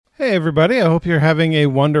Hey, everybody. I hope you're having a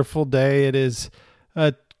wonderful day. It is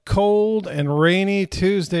a cold and rainy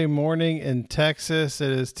Tuesday morning in Texas.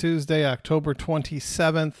 It is Tuesday, October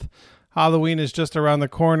 27th. Halloween is just around the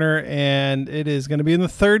corner, and it is going to be in the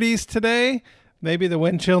 30s today. Maybe the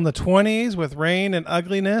wind chill in the 20s with rain and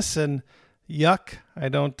ugliness and yuck. I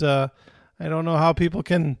don't know how people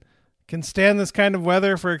can stand this kind of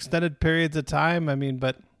weather for extended periods of time.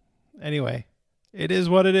 But anyway, it is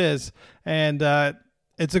what it is. And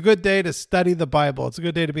it's a good day to study the Bible. It's a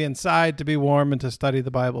good day to be inside, to be warm, and to study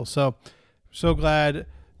the Bible. So glad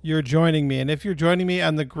you're joining me. And if you're joining me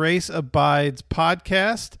on the Grace Abides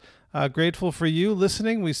podcast, grateful for you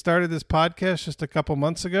listening. We started this podcast just a couple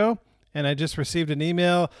months ago, and I just received an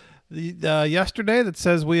email yesterday that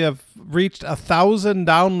says we have reached 1,000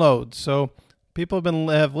 downloads. So people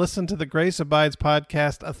have listened to the Grace Abides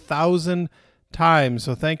podcast 1,000 times.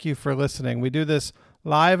 So thank you for listening. We do this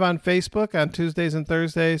live on Facebook on Tuesdays and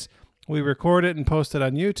Thursdays. We record it and post it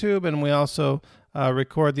on YouTube, and we also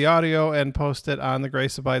record the audio and post it on the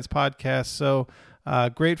Grace Abides podcast. So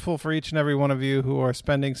grateful for each and every one of you who are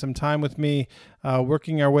spending some time with me,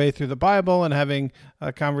 working our way through the Bible and having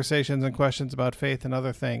conversations and questions about faith and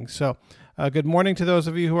other things. So good morning to those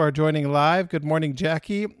of you who are joining live. Good morning,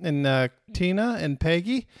 Jackie and Tina and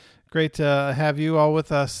Peggy. Great to have you all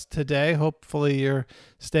with us today. Hopefully you're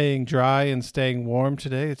staying dry and staying warm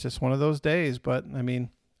today. It's just one of those days, but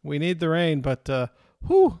we need the rain, but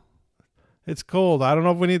it's cold. I don't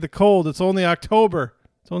know if we need the cold. It's only October.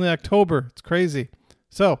 It's crazy.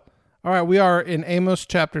 So, all right, we are in Amos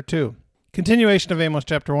chapter 2. Continuation of Amos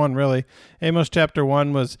chapter 1, really. Amos chapter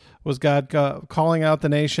 1 was God calling out the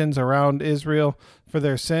nations around Israel for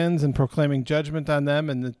their sins and proclaiming judgment on them,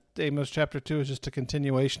 and Amos chapter 2 is just a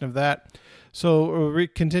continuation of that. So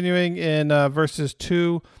continuing in verses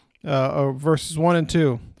 1 and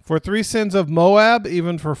 2. For 3 sins of Moab,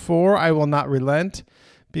 even for 4, I will not relent,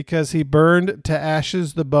 because he burned to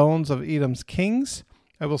ashes the bones of Edom's kings.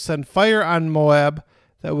 I will send fire on Moab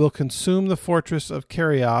that will consume the fortress of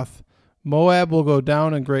Kerioth. Moab will go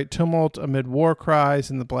down in great tumult amid war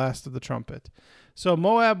cries and the blast of the trumpet. So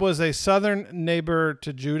Moab was a southern neighbor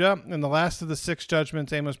to Judah, and the last of the 6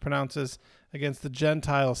 judgments Amos pronounces against the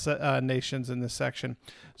Gentile nations in this section.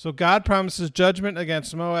 So God promises judgment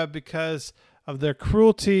against Moab because of their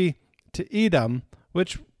cruelty to Edom,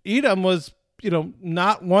 which Edom was,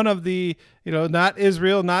 not one of the, not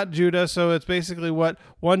Israel, not Judah. So it's basically what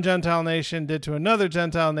one Gentile nation did to another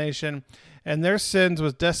Gentile nation. And their sins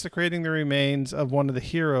was desecrating the remains of one of the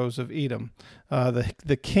heroes of Edom,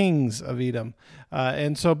 the kings of Edom.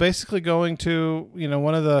 And so basically going to,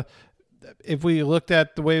 one of the, if we looked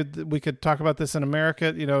at the way that we could talk about this in America,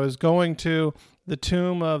 is going to the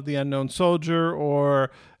tomb of the unknown soldier or,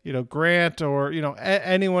 Grant or,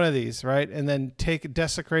 any one of these, right? And then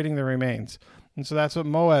desecrating the remains. And so that's what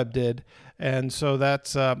Moab did. And so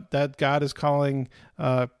that's, that God is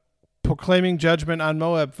proclaiming judgment on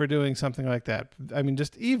Moab for doing something like that.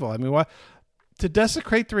 Just evil. Why to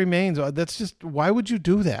desecrate the remains? That's just, why would you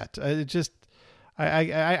do that?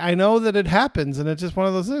 I know that it happens, and it's just one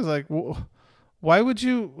of those things. Like, why would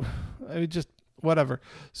you? Just whatever.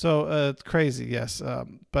 So it's crazy, yes.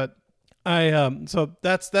 But so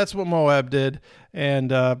that's what Moab did, and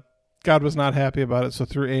God was not happy about it. So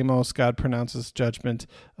through Amos, God pronounces judgment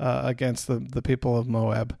against the people of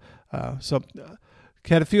Moab.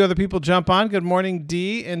 Had a few other people jump on. Good morning,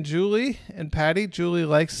 Dee and Julie and Patty. Julie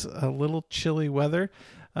likes a little chilly weather.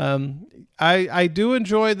 I do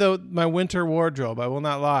enjoy my winter wardrobe. I will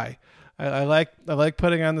not lie. I like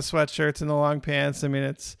putting on the sweatshirts and the long pants.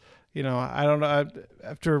 It's, I don't know.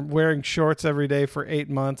 After wearing shorts every day for 8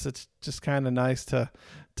 months, it's just kind of nice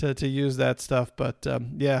to use that stuff. But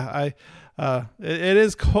it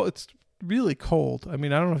is cold. It's really cold. I don't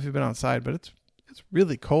know if you've been outside, but it's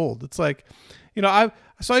really cold. It's like,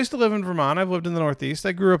 I used to live in Vermont. I've lived in the Northeast.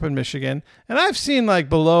 I grew up in Michigan, and I've seen like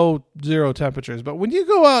below 0 temperatures. But when you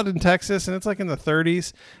go out in Texas and it's like in the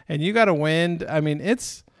 30s and you got a wind,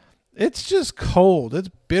 it's just cold. It's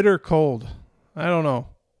bitter cold. I don't know.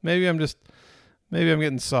 Maybe I'm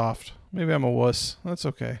getting soft. Maybe I'm a wuss. That's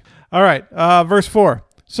okay. All right. Verse 4.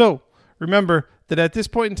 So remember that at this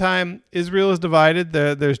point in time, Israel is divided.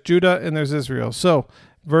 There's Judah and there's Israel. So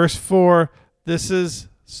verse 4, this is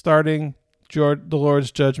starting the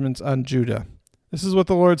Lord's judgments on Judah. This is what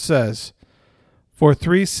the Lord says. For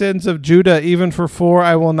 3 sins of Judah, even for 4,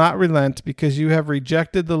 I will not relent, because you have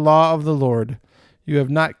rejected the law of the Lord. You have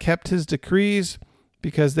not kept his decrees,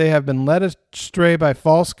 because they have been led astray by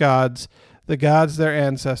false gods, the gods their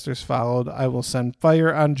ancestors followed. I will send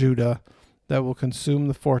fire on Judah that will consume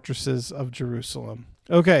the fortresses of Jerusalem.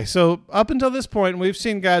 Okay, so up until this point, we've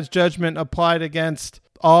seen God's judgment applied against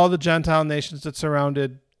all the Gentile nations that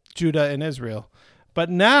surrounded Judah and Israel. But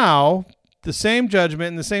now, the same judgment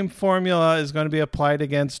and the same formula is going to be applied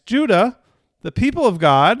against Judah, the people of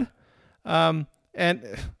God. And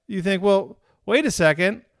you think, well, wait a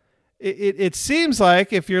second. It seems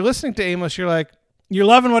like if you're listening to Amos, you're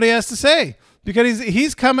loving what he has to say, because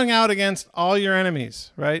he's coming out against all your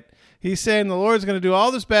enemies, right? He's saying the Lord's going to do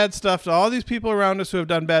all this bad stuff to all these people around us who have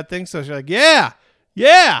done bad things. So you're like, yeah,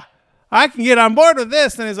 I can get on board with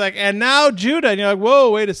this. And he's like, and now Judah. And you're like, whoa,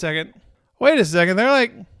 wait a second.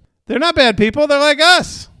 They're not bad people. They're like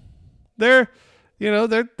us. They're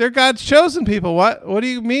God's chosen people. What do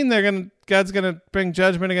you mean God's going to bring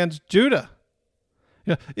judgment against Judah?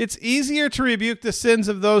 It's easier to rebuke the sins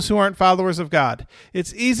of those who aren't followers of God.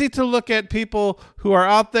 It's easy to look at people who are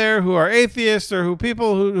out there, who are atheists, or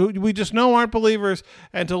people who we just know aren't believers,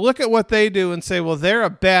 and to look at what they do and say, well, they're a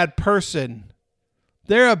bad person.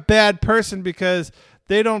 They're a bad person because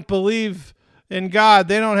they don't believe in God.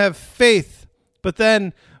 They don't have faith. But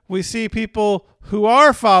then we see people who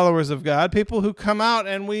are followers of God, people who come out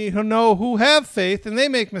and we know who have faith, and they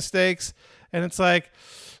make mistakes. And it's like,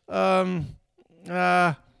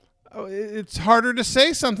 it's harder to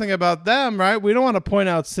say something about them, right? We don't want to point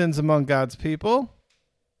out sins among God's people,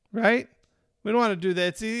 right? We don't want to do that.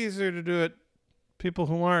 It's easier to do it people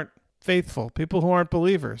who aren't faithful, people who aren't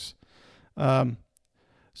believers.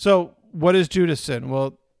 So what is Judah's sin?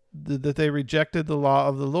 Well, that they rejected the law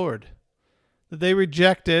of the Lord, that they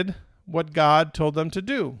rejected what God told them to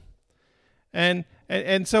do. And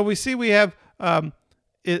so we see we have a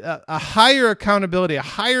higher accountability, a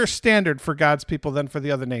higher standard for God's people than for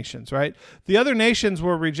the other nations, right? The other nations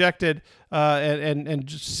were rejected and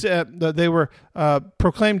they were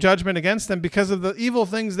proclaimed judgment against them because of the evil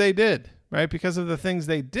things they did, right? Because of the things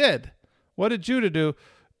they did. What did Judah do?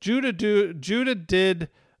 Judah did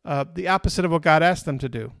the opposite of what God asked them to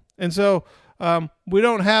do. And so we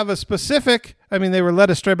don't have a specific, they were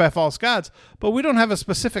led astray by false gods, but we don't have a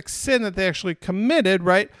specific sin that they actually committed,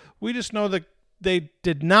 right? We just know that they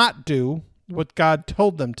did not do what God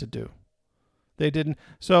told them to do. They didn't.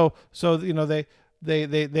 So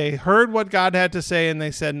they heard what God had to say and they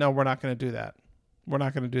said, no, we're not going to do that. We're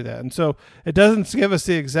not going to do that. And so it doesn't give us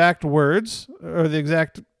the exact words or the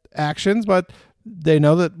exact actions, but we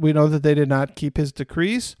know that they did not keep his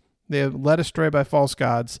decrees. They have led astray by false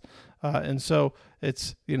gods. And so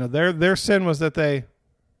it's, their sin was that they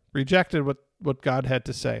rejected what God had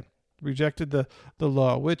to say, rejected the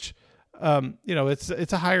law, which,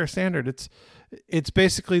 it's a higher standard. It's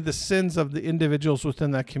basically the sins of the individuals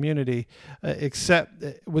within that community, instead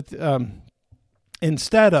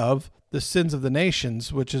of the sins of the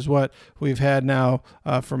nations, which is what we've had now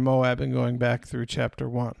from Moab and going back through chapter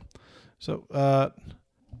 1. So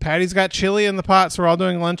Patty's got chili in the pot, so we're all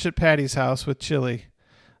doing lunch at Patty's house with chili.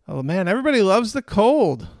 Oh man, everybody loves the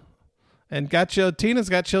cold. And Tina's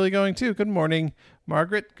got chili going too. Good morning,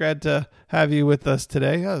 Margaret. Glad to have you with us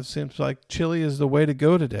today. Oh, it seems like chili is the way to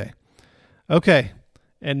go today. Okay,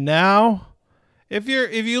 and now, if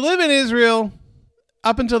you live in Israel,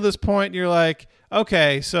 up until this point, you're like,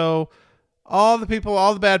 okay, so all the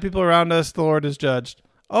bad people around us, the Lord has judged.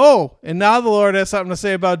 Oh, and now the Lord has something to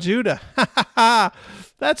say about Judah.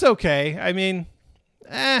 That's okay.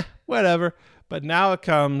 Whatever. But now it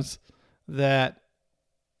comes that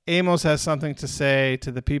Amos has something to say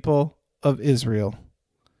to the people of Israel.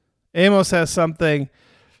 Amos has something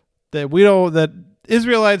that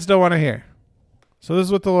Israelites don't want to hear. So this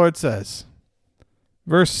is what the Lord says.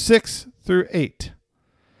 Verse 6 through 8.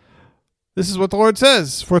 This is what the Lord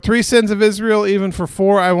says. For 3 sins of Israel, even for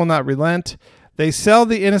 4, I will not relent. They sell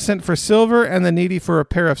the innocent for silver and the needy for a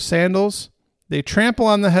pair of sandals. They trample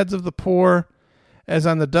on the heads of the poor as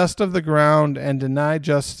on the dust of the ground and deny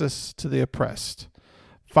justice to the oppressed.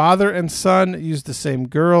 Father and son use the same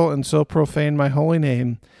girl and so profane my holy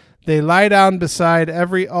name. They lie down beside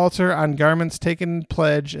every altar on garments taken in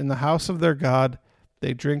pledge in the house of their God.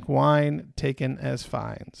 They drink wine taken as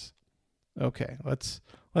fines. Okay, let's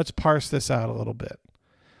parse this out a little bit.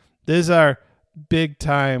 These are big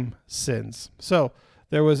time sins. So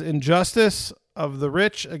there was injustice of the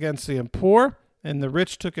rich against the poor, and the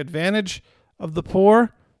rich took advantage of the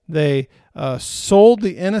poor. They sold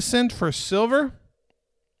the innocent for silver.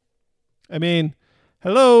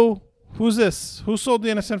 Hello, who's this? Who sold the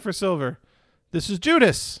innocent for silver? This is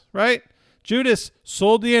Judas, right? Judas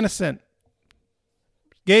sold the innocent,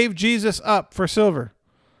 gave Jesus up for silver.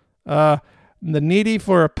 The needy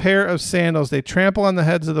for a pair of sandals. They trample on the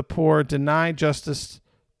heads of the poor, deny justice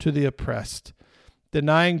to the oppressed.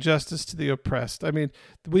 denying justice to the oppressed. I mean,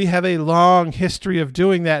 we have a long history of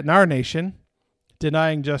doing that in our nation,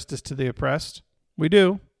 denying justice to the oppressed. We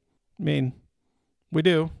do. I mean, we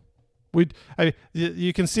do.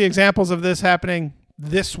 You can see examples of this happening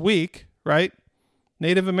this week, right?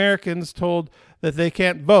 Native Americans told that they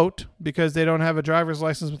can't vote because they don't have a driver's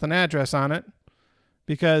license with an address on it,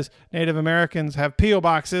 because Native Americans have P.O.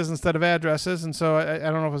 boxes instead of addresses. And so I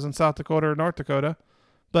don't know if it was in South Dakota or North Dakota,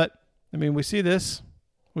 but I mean, we see this.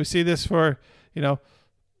 We see this for,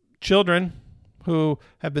 children who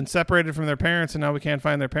have been separated from their parents and now we can't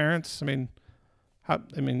find their parents. I mean,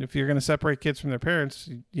 if you're going to separate kids from their parents,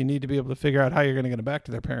 you need to be able to figure out how you're going to get them back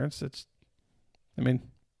to their parents.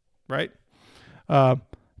 Right?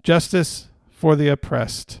 Justice for the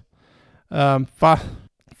oppressed.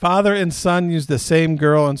 Father and son use the same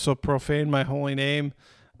girl and so profane my holy name.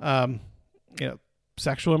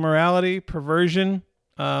 Sexual immorality, perversion.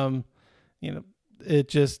 It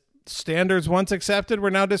just, standards once accepted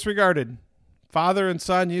were now disregarded. Father and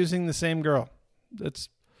son using the same girl. That's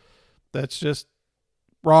just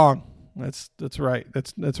wrong. That's right.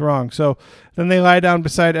 That's wrong. So then they lie down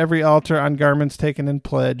beside every altar on garments taken in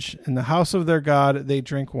pledge. In the house of their God, they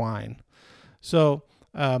drink wine. So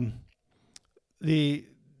this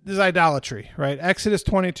is idolatry, right? Exodus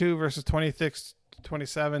 22 verses 26 to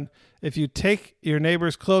 27. If you take your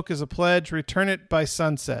neighbor's cloak as a pledge, return it by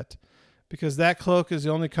sunset, because that cloak is the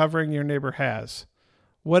only covering your neighbor has.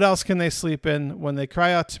 What else can they sleep in? When they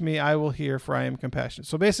cry out to me, I will hear, for I am compassionate.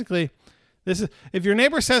 So basically, this is, if your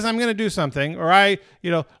neighbor says, I'm going to do something, or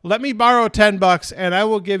let me borrow $10 and I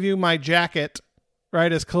will give you my jacket,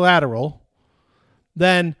 right, as collateral,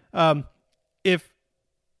 then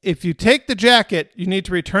if you take the jacket, you need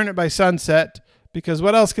to return it by sunset, because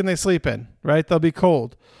what else can they sleep in, right? They'll be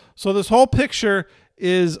cold. So this whole picture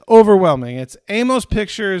is overwhelming. It's Amos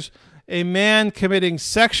pictures a man committing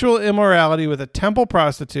sexual immorality with a temple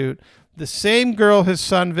prostitute, the same girl his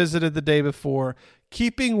son visited the day before,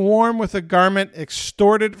 keeping warm with a garment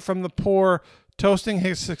extorted from the poor, toasting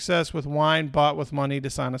his success with wine bought with money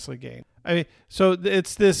dishonestly gained. So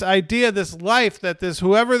it's this idea, this life that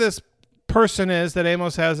whoever this person is that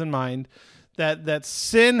Amos has in mind, that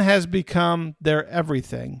sin has become their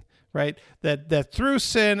everything, right? That through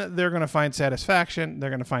sin, they're going to find satisfaction. They're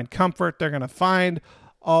going to find comfort. They're going to find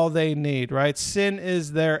all they need, right? Sin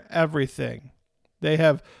is their everything. They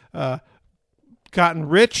have gotten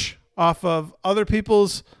rich off of other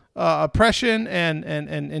people's oppression and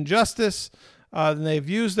injustice. They've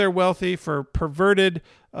used their wealthy for perverted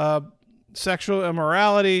sexual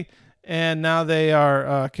immorality, and now they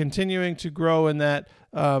are continuing to grow in that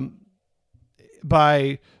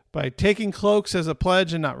by taking cloaks as a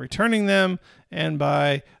pledge and not returning them, and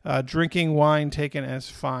by drinking wine taken as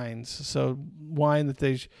fines. So wine that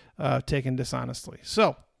they've taken dishonestly.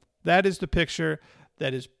 So that is the picture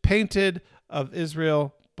that is painted of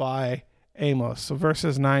Israel by Amos. So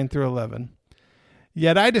verses 9 through 11.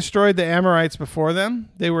 Yet I destroyed the Amorites before them.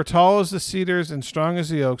 They were tall as the cedars and strong as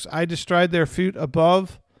the oaks. I destroyed their feet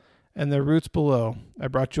above and their roots below. I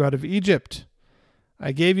brought you out of Egypt.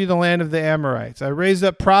 I gave you the land of the Amorites. I raised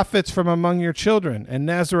up prophets from among your children and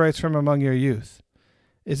Nazarites from among your youth.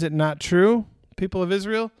 Is it not true, people of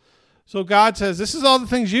Israel? So God says, this is all the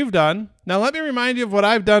things you've done. Now let me remind you of what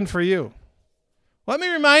I've done for you. Let me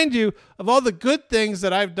remind you of all the good things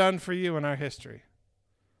that I've done for you in our history.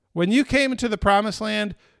 When you came into the promised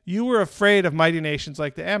land, you were afraid of mighty nations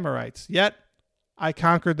like the Amorites, yet I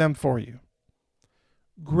conquered them for you.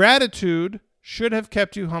 Gratitude should have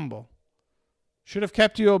kept you humble, should have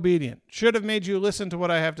kept you obedient, should have made you listen to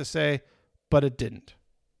what I have to say, but it didn't.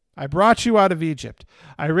 I brought you out of Egypt.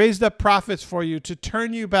 I raised up prophets for you to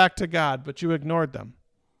turn you back to God, but you ignored them.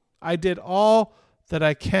 I did all that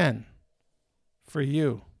I can for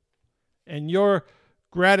you, and your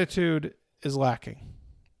gratitude is lacking.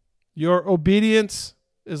 Your obedience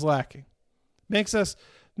is lacking. Makes us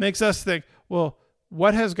think, well,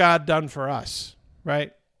 what has God done for us,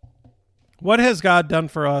 right? What has God done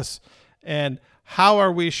for us, and how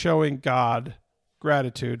are we showing God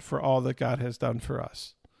gratitude for all that God has done for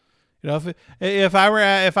us? If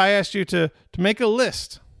I asked you to make a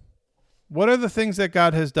list, what are the things that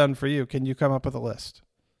God has done for you? Can you come up with a list?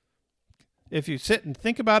 If you sit and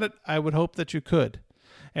think about it, I would hope that you could.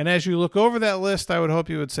 And as you look over that list, I would hope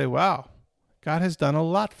you would say, wow, God has done a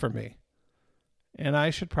lot for me. And I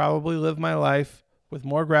should probably live my life with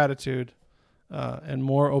more gratitude and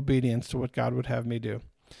more obedience to what God would have me do.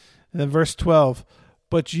 And then verse 12,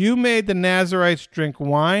 but you made the Nazarites drink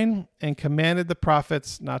wine and commanded the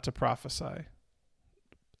prophets not to prophesy.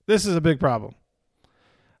 This is a big problem.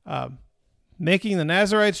 Making the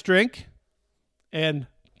Nazarites drink and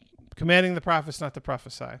commanding the prophets not to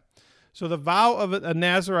prophesy. So the vow of a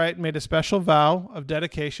Nazirite made a special vow of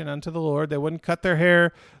dedication unto the Lord. They wouldn't cut their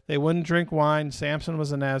hair. They wouldn't drink wine. Samson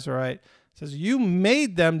was a Nazirite. It says, you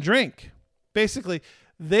made them drink. Basically,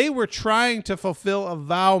 they were trying to fulfill a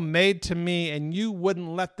vow made to me, and you wouldn't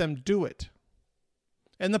let them do it.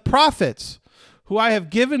 And the prophets, who I have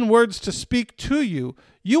given words to speak to you,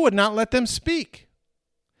 you would not let them speak.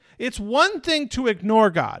 It's one thing to ignore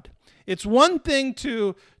God. It's one thing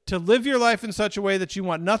to live your life in such a way that you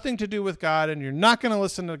want nothing to do with God and you're not going to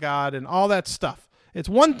listen to God and all that stuff. It's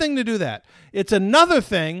one thing to do that. It's another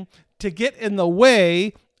thing to get in the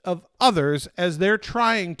way of others as they're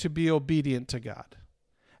trying to be obedient to God,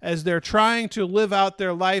 as they're trying to live out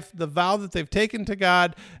their life, the vow that they've taken to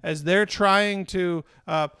God, as they're trying to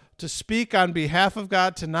speak on behalf of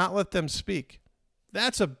God, to not let them speak.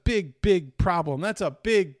 That's a big, big problem. That's a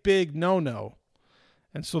big, big no-no.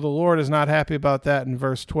 And so the Lord is not happy about that in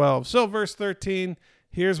verse 12. So verse 13,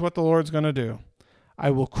 here's what the Lord's going to do.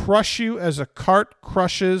 I will crush you as a cart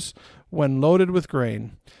crushes when loaded with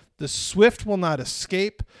grain. The swift will not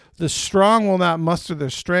escape. The strong will not muster their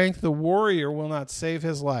strength. The warrior will not save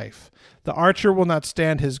his life. The archer will not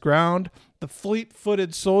stand his ground. The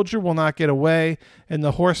fleet-footed soldier will not get away, and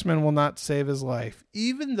the horseman will not save his life.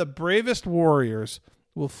 Even the bravest warriors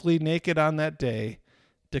will flee naked on that day,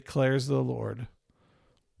 declares the Lord.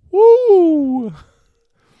 Woo!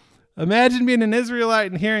 Imagine being an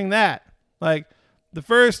Israelite and hearing that. Like the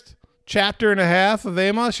first chapter and a half of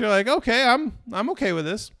Amos, you're like, okay, I'm okay with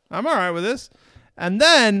this. I'm all right with this. And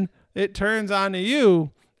then it turns on to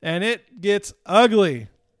you and it gets ugly.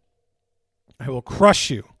 I will crush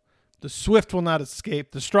you. The swift will not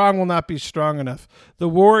escape. The strong will not be strong enough. The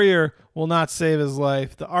warrior will not save his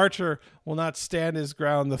life. The archer will not stand his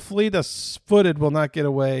ground. The fleet-footed will not get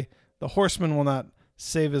away. The horseman will not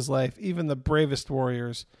save his life. Even the bravest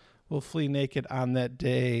warriors will flee naked on that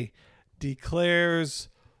day, declares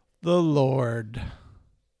the Lord.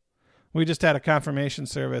 We just had a confirmation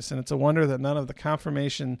service, and it's a wonder that none of the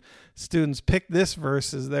confirmation students picked this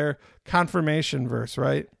verse as their confirmation verse,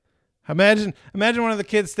 right? Imagine one of the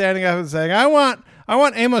kids standing up and saying, I want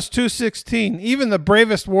Amos 2:16. Even the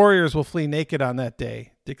bravest warriors will flee naked on that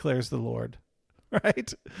day, declares the Lord.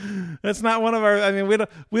 Right? That's not one of our, I mean,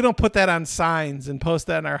 we don't put that on signs and post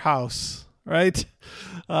that in our house, right?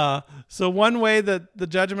 So one way that the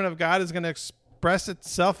judgment of God is going to express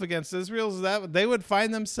itself against Israel is that they would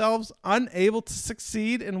find themselves unable to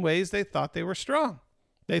succeed in ways they thought they were strong.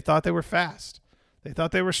 They thought they were fast. They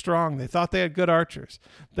thought they were strong. They thought they had good archers.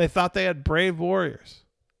 They thought they had brave warriors.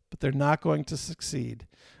 But they're not going to succeed.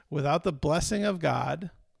 Without the blessing of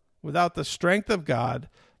God, without the strength of God,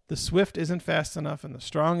 the swift isn't fast enough, and the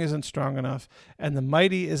strong isn't strong enough, and the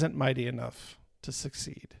mighty isn't mighty enough to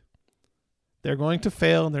succeed. They're going to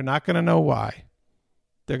fail, and they're not going to know why.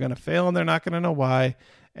 They're going to fail, and they're not going to know why,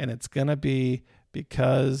 and it's going to be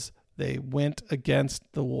because they went against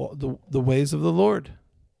the ways of the Lord,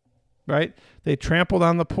 right? They trampled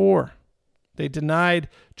on the poor. They denied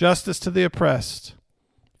justice to the oppressed.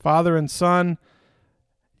 Father and son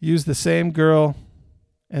use the same girl,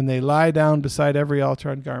 and they lie down beside every altar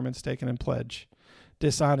on garments taken in pledge.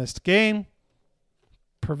 Dishonest gain,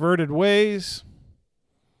 perverted ways,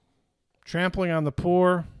 trampling on the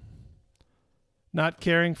poor, not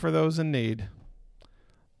caring for those in need.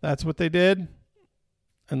 That's what they did,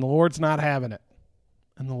 and the Lord's not having it.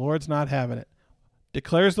 And the Lord's not having it,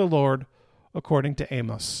 declares the Lord, according to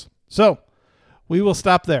Amos. So, we will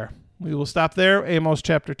stop there. We will stop there, Amos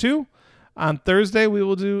chapter 2. On Thursday, we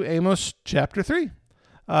will do Amos chapter 3.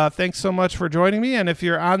 Thanks so much for joining me. And if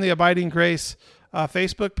you're on the Abiding Grace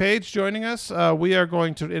Facebook page joining us,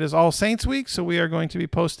 it is All Saints Week, so we are going to be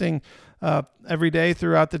posting every day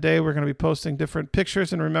throughout the day. We're going to be posting different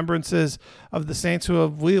pictures and remembrances of the saints who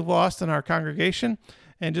we've lost in our congregation.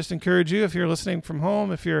 And just encourage you, if you're listening from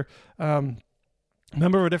home, if you're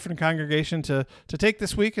member of a different congregation, to take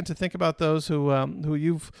this week and to think about those who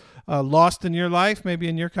you've lost in your life, maybe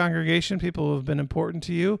in your congregation, people who have been important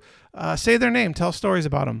to you. Say their name, tell stories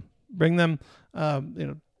about them, bring them,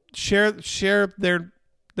 share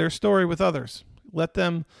their story with others. Let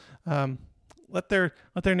them let their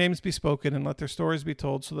names be spoken and let their stories be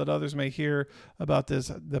told, so that others may hear about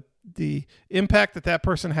the impact that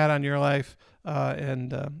person had on your life,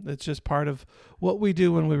 and it's just part of what we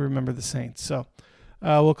do when we remember the saints. So.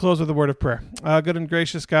 We'll close with a word of prayer. Good and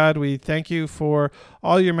gracious God, we thank you for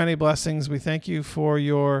all your many blessings. We thank you for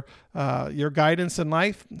your guidance in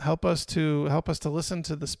life. Help us to listen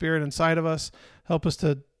to the Spirit inside of us. Help us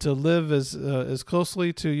to live as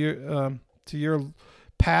closely to your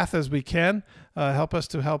path as we can. Help us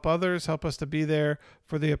to help others. Help us to be there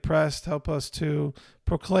for the oppressed. Help us to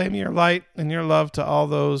proclaim your light and your love to all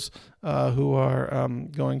those who are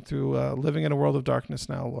going through living in a world of darkness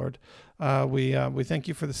now, Lord. We thank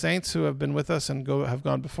you for the saints who have been with us and have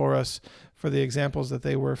gone before us, for the examples that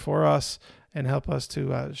they were for us, and help us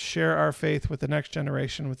to share our faith with the next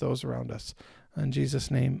generation, with those around us. In Jesus'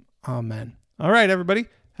 name, amen. All right, everybody.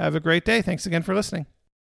 Have a great day. Thanks again for listening.